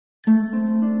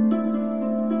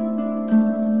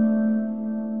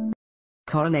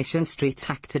Coronation Street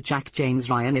actor Jack James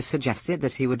Ryan has suggested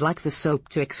that he would like the soap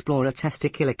to explore a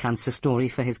testicular cancer story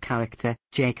for his character,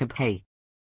 Jacob Hay.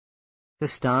 The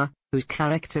star, whose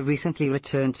character recently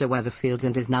returned to Weatherfield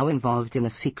and is now involved in a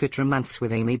secret romance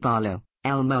with Amy Barlow,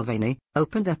 Elle Mulvaney,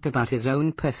 opened up about his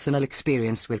own personal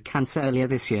experience with cancer earlier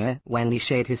this year when he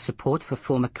shared his support for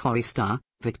former Corrie star,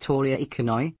 Victoria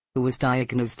Econoy, who was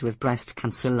diagnosed with breast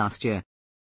cancer last year.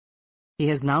 He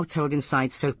has now told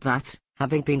Inside Soap that,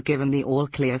 having been given the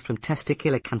all-clear from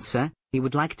testicular cancer, he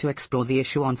would like to explore the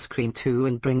issue on screen too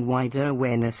and bring wider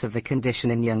awareness of the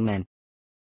condition in young men.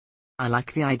 "I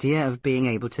like the idea of being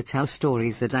able to tell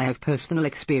stories that I have personal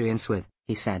experience with,"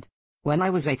 he said. "When I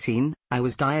was 18, I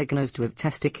was diagnosed with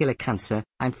testicular cancer.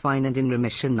 I'm fine and in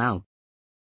remission now.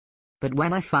 But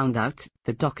when I found out,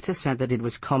 the doctor said that it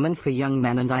was common for young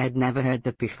men and I had never heard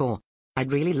that before.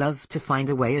 I'd really love to find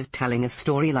a way of telling a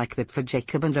story like that for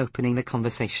Jacob and opening the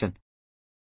conversation."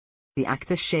 The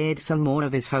actor shared some more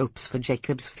of his hopes for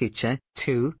Jacob's future,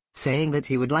 too, saying that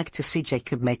he would like to see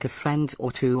Jacob make a friend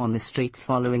or two on the street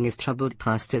following his troubled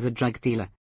past as a drug dealer.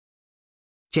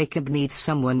 "Jacob needs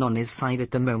someone on his side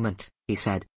at the moment," he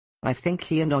said. "I think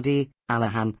he and Oddie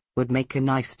Allahan would make a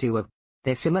nice duo.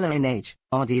 They're similar in age.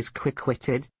 Oddie's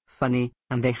quick-witted, funny,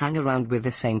 and they hang around with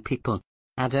the same people.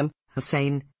 Adam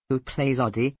Hussein, who plays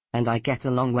Oddie, and I get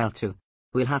along well too.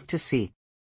 We'll have to see."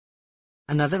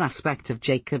 Another aspect of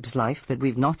Jacob's life that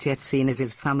we've not yet seen is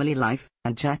his family life,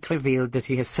 and Jack revealed that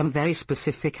he has some very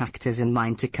specific actors in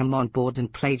mind to come on board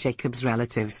and play Jacob's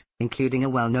relatives, including a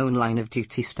well-known Line of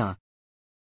Duty star.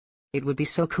 "It would be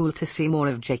so cool to see more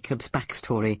of Jacob's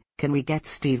backstory. Can we get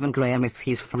Stephen Graham if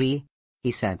he's free?"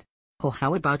 he said. "Or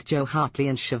how about Joe Hartley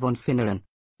and Siobhan Finneran?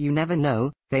 You never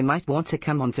know, they might want to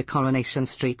come onto Coronation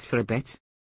Street for a bit."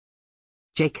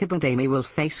 Jacob and Amy will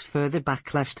face further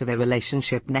backlash to their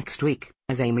relationship next week,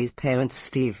 as Amy's parents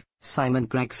Steve, Simon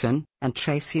Gregson, and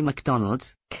Tracy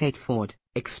MacDonald, Kate Ford,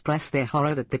 express their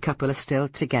horror that the couple are still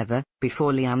together,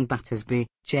 before Leanne Battersby,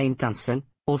 Jane Danson,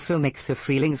 also makes her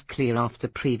feelings clear after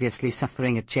previously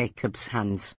suffering at Jacob's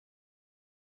hands.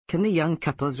 Can the young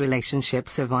couple's relationship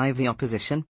survive the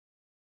opposition?